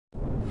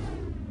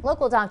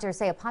Local doctors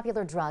say a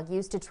popular drug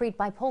used to treat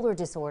bipolar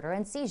disorder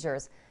and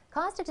seizures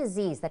caused a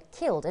disease that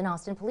killed an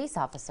Austin police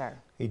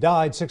officer. He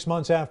died 6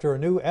 months after a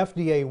new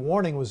FDA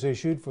warning was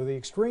issued for the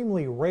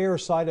extremely rare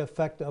side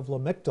effect of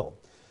Lamictal.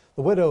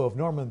 The widow of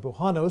Norman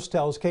Bujanos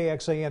tells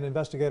KXAN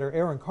investigator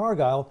Erin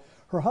Cargile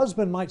her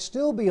husband might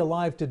still be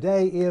alive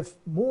today if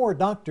more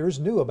doctors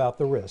knew about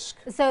the risk.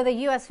 So the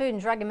U.S. Food and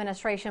Drug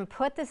Administration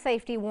put the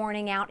safety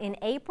warning out in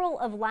April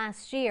of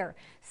last year,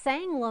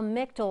 saying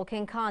Lamictal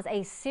can cause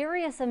a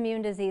serious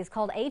immune disease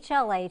called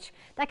HLH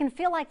that can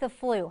feel like the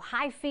flu,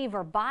 high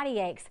fever, body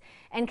aches,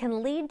 and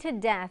can lead to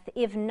death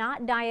if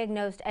not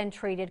diagnosed and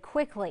treated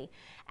quickly.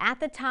 At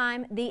the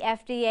time, the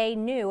FDA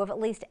knew of at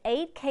least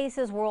 8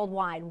 cases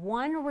worldwide,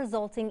 1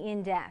 resulting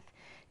in death.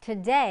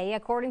 Today,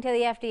 according to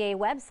the FDA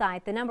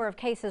website, the number of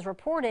cases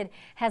reported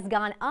has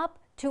gone up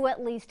to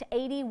at least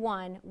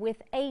 81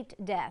 with 8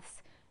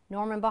 deaths.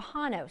 Norman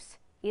Bujanos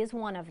is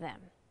one of them.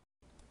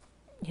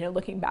 You know,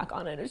 looking back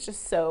on it, it's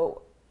just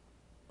so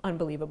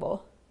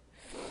unbelievable.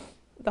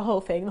 The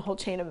whole thing, the whole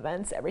chain of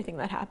events, everything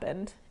that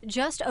happened.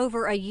 Just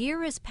over a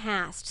year has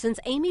passed since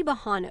Amy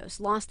Bujanos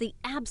lost the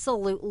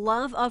absolute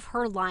love of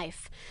her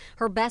life.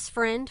 Her best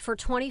friend for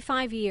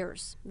 25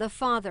 years, the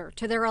father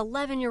to their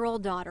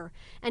 11-year-old daughter,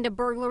 and a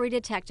burglary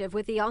detective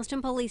with the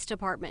Austin Police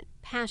Department,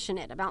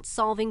 passionate about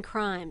solving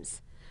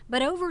crimes.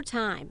 But over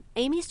time,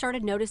 Amy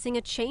started noticing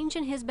a change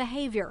in his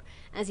behavior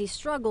as he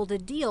struggled to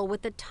deal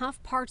with the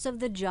tough parts of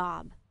the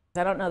job.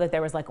 I don't know that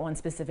there was like one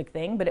specific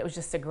thing, but it was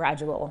just a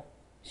gradual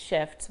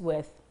shift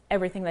with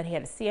everything that he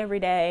had to see every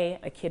day.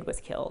 A kid was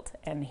killed,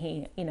 and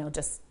he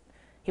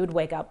would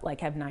wake up,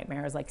 like, have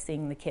nightmares, like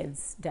seeing the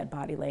kid's dead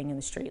body laying in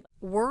the street.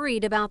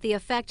 Worried about the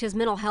effect his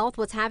mental health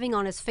was having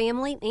on his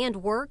family and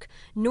work,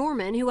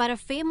 Norman, who had a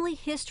family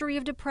history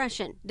of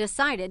depression,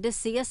 decided to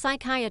see a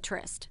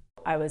psychiatrist.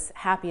 I was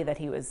happy that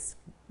he was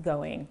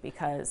going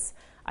because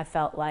I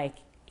felt like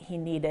he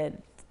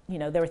needed,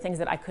 there were things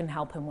that I couldn't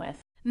help him with.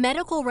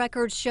 Medical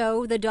records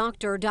show the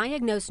doctor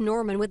diagnosed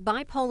Norman with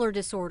bipolar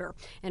disorder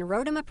and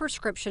wrote him a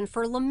prescription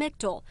for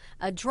Lamictal,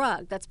 a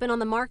drug that's been on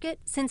the market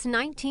since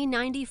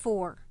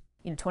 1994.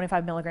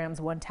 25 milligrams,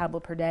 1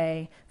 tablet per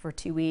day for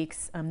 2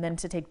 weeks, then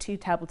to take 2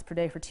 tablets per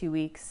day for 2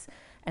 weeks,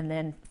 and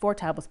then 4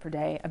 tablets per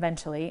day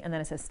eventually, and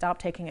then it says stop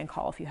taking and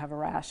call if you have a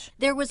rash.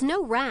 There was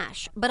no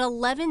rash, but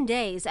 11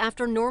 days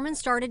after Norman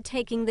started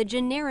taking the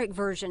generic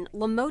version,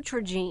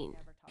 Lamotrigine.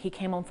 He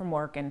came home from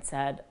work and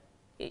said,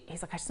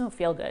 he's like, I just don't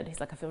feel good. He's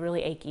like, I feel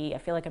really achy. I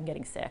feel like I'm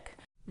getting sick.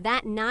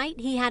 That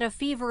night, he had a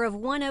fever of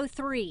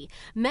 103.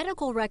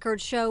 Medical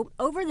records show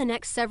over the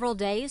next several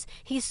days,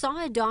 he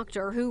saw a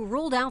doctor who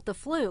ruled out the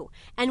flu.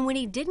 And when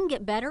he didn't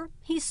get better,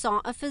 he saw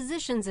a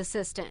physician's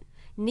assistant.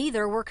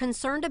 Neither were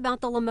concerned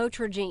about the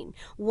Lamotrigine.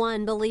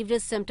 One believed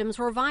his symptoms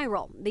were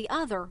viral, the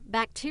other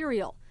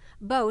bacterial.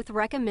 Both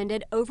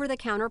recommended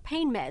over-the-counter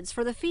pain meds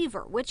for the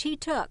fever, which he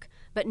took.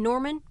 But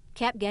Norman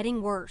kept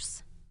getting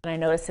worse. And I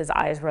noticed his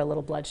eyes were a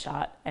little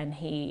bloodshot, and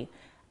he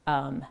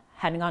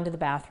hadn't gone to the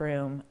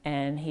bathroom,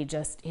 and he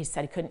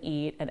said he couldn't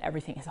eat, and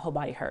everything, his whole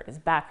body hurt. His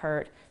back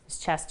hurt, his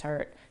chest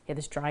hurt, he had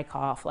this dry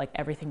cough, like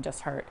everything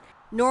just hurt.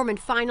 Norman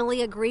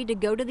finally agreed to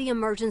go to the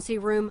emergency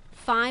room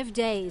 5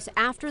 days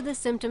after the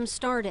symptoms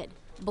started.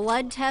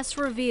 Blood tests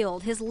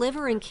revealed his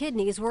liver and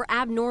kidneys were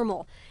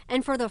abnormal,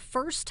 and for the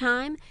first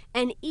time,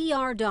 an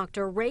ER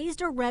doctor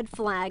raised a red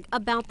flag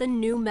about the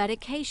new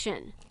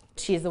medication.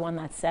 She's the one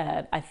that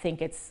said, I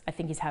think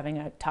he's having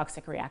a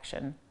toxic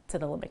reaction to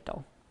the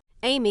Lamictal.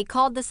 Amy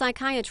called the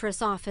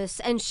psychiatrist's office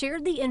and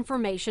shared the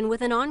information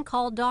with an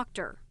on-call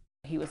doctor.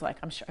 He was like,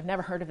 I've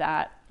never heard of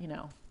that,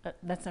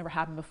 that's never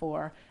happened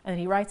before. And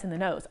he writes in the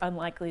notes,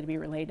 unlikely to be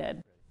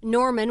related.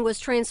 Norman was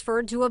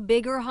transferred to a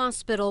bigger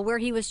hospital where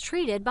he was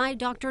treated by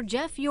Dr.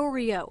 Jeff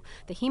Yorio,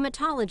 the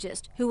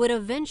hematologist who would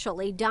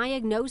eventually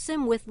diagnose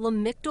him with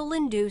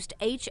Lamictal-induced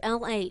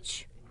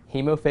HLH.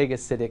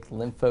 Hemophagocytic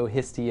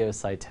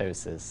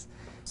lymphohistiocytosis.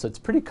 So it's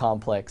pretty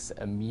complex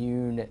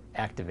immune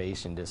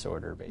activation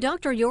disorder.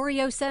 Dr.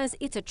 Yorio says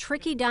it's a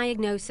tricky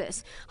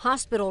diagnosis.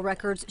 Hospital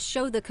records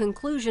show the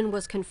conclusion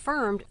was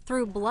confirmed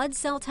through blood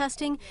cell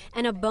testing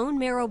and a bone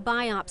marrow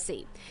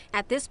biopsy.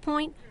 At this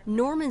point,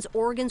 Norman's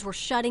organs were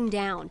shutting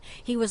down.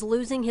 He was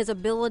losing his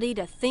ability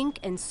to think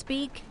and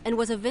speak and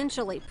was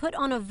eventually put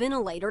on a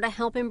ventilator to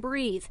help him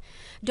breathe.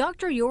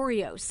 Dr.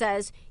 Yorio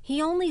says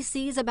he only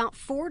sees about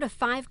 4 to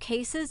 5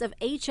 cases of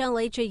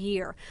HLH a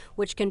year,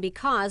 which can be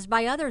caused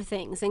by other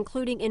things,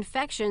 including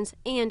infections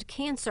and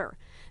cancer.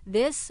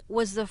 This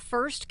was the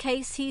first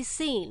case he's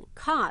seen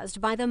caused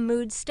by the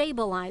mood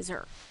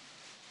stabilizer.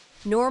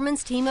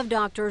 Norman's team of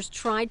doctors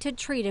tried to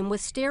treat him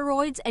with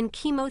steroids and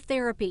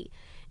chemotherapy.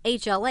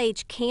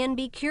 HLH can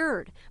be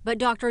cured, but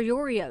Dr.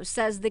 Yorio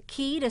says the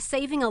key to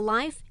saving a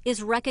life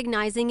is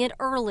recognizing it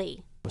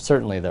early.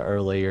 Certainly the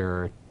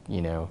earlier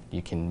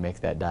you can make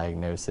that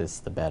diagnosis,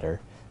 the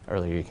better. The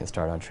earlier you can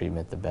start on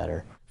treatment, the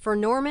better. For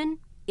Norman,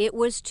 it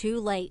was too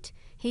late.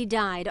 He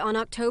died on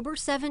October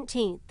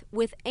 17th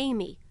with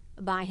Amy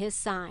by his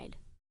side.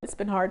 It's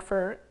been hard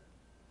for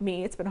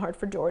me, it's been hard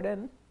for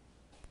Jordan,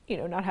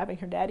 not having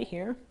her daddy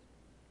here.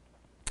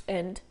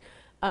 And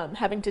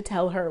having to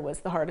tell her was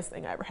the hardest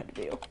thing I ever had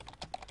to do.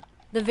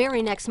 The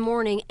very next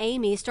morning,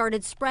 Amy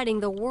started spreading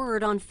the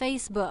word on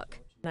Facebook.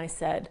 And I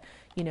said,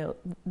 you know,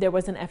 there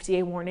was an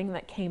FDA warning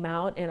that came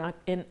out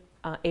in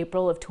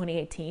April of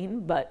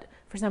 2018, but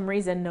for some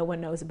reason, no one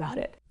knows about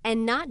it.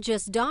 And not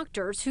just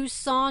doctors who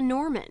saw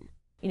Norman.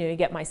 You know, you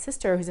get my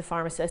sister, who's a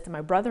pharmacist, and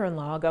my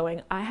brother-in-law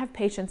going, I have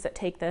patients that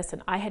take this,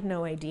 and I had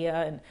no idea.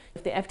 And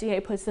if the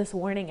FDA puts this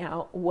warning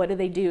out, what do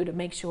they do to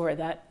make sure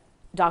that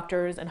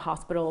doctors and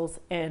hospitals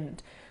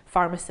and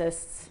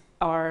pharmacists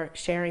are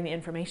sharing the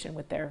information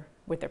with their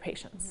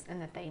patients?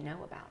 And that they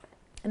know about it.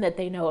 And that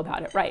they know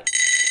about it, right.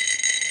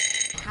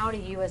 How do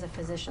you as a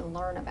physician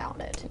learn about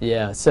it?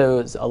 Yeah,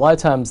 so a lot of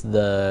times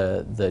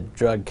the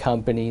drug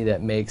company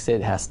that makes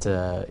it has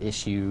to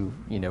issue,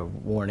 you know,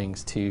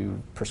 warnings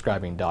to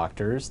prescribing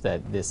doctors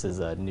that this is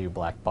a new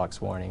black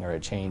box warning or a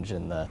change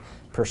in the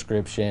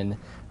prescription.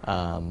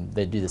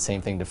 They do the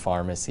same thing to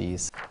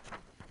pharmacies.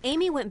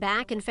 Amy went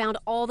back and found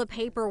all the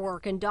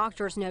paperwork and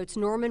doctor's notes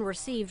Norman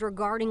received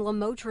regarding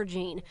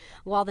Lamotrigine.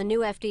 While the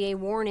new FDA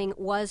warning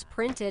was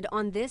printed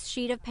on this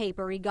sheet of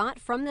paper he got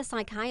from the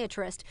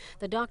psychiatrist,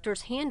 the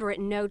doctor's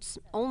handwritten notes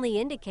only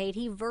indicate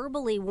he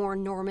verbally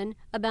warned Norman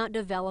about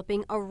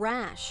developing a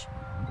rash.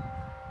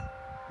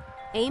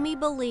 Amy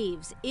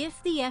believes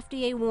if the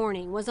FDA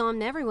warning was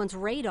on everyone's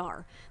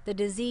radar, the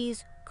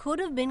disease could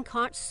have been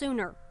caught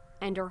sooner,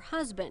 and her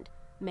husband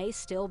may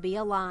still be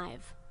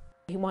alive.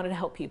 He wanted to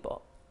help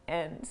people.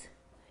 And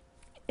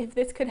if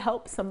this could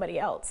help somebody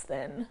else,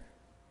 then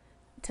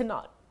to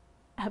not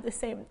have the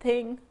same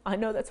thing, I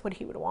know that's what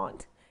he would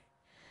want.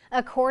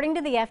 According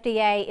to the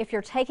FDA, if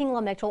you're taking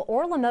Lamictal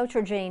or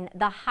Lamotrigine,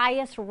 the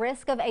highest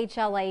risk of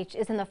HLH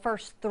is in the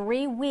first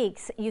 3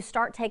 weeks you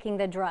start taking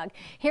the drug.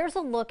 Here's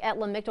a look at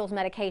Lamictal's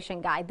medication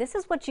guide. This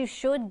is what you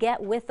should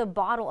get with the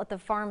bottle at the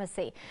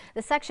pharmacy.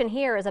 The section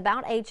here is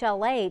about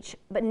HLH,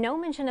 but no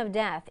mention of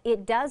death.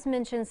 It does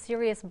mention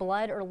serious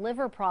blood or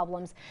liver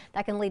problems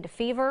that can lead to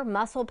fever,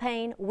 muscle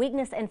pain,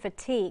 weakness, and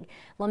fatigue.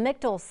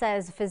 Lamictal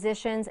says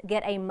physicians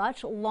get a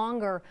much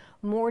longer,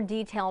 more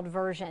detailed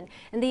version.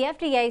 And the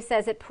FDA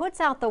says it puts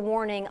out the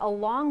warning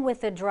along with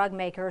the drug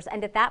makers,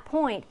 and at that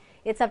point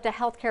it's up to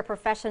healthcare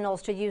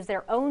professionals to use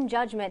their own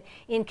judgment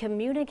in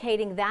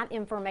communicating that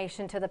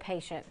information to the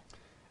patient.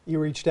 You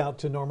reached out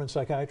to Norman's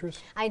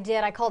psychiatrist? I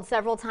did. I called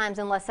several times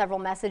and left several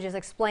messages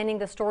explaining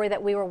the story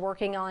that we were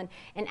working on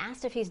and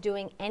asked if he's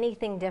doing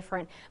anything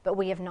different, but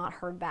we have not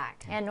heard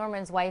back. And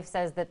Norman's wife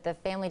says that the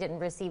family didn't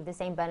receive the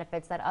same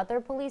benefits that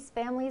other police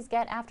families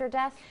get after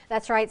death.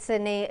 That's right,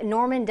 Sydney.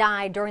 Norman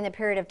died during the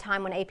period of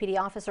time when APD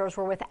officers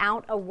were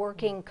without a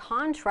working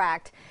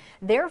contract.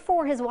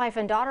 Therefore, his wife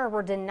and daughter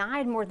were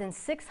denied more than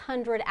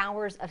 600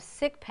 hours of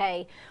sick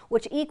pay,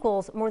 which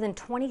equals more than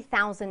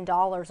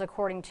 $20,000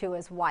 according to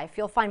his wife.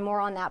 You'll find more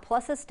on that,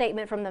 plus a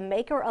statement from the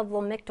maker of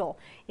Lamictal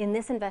in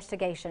this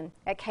investigation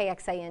at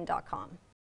KXAN.com.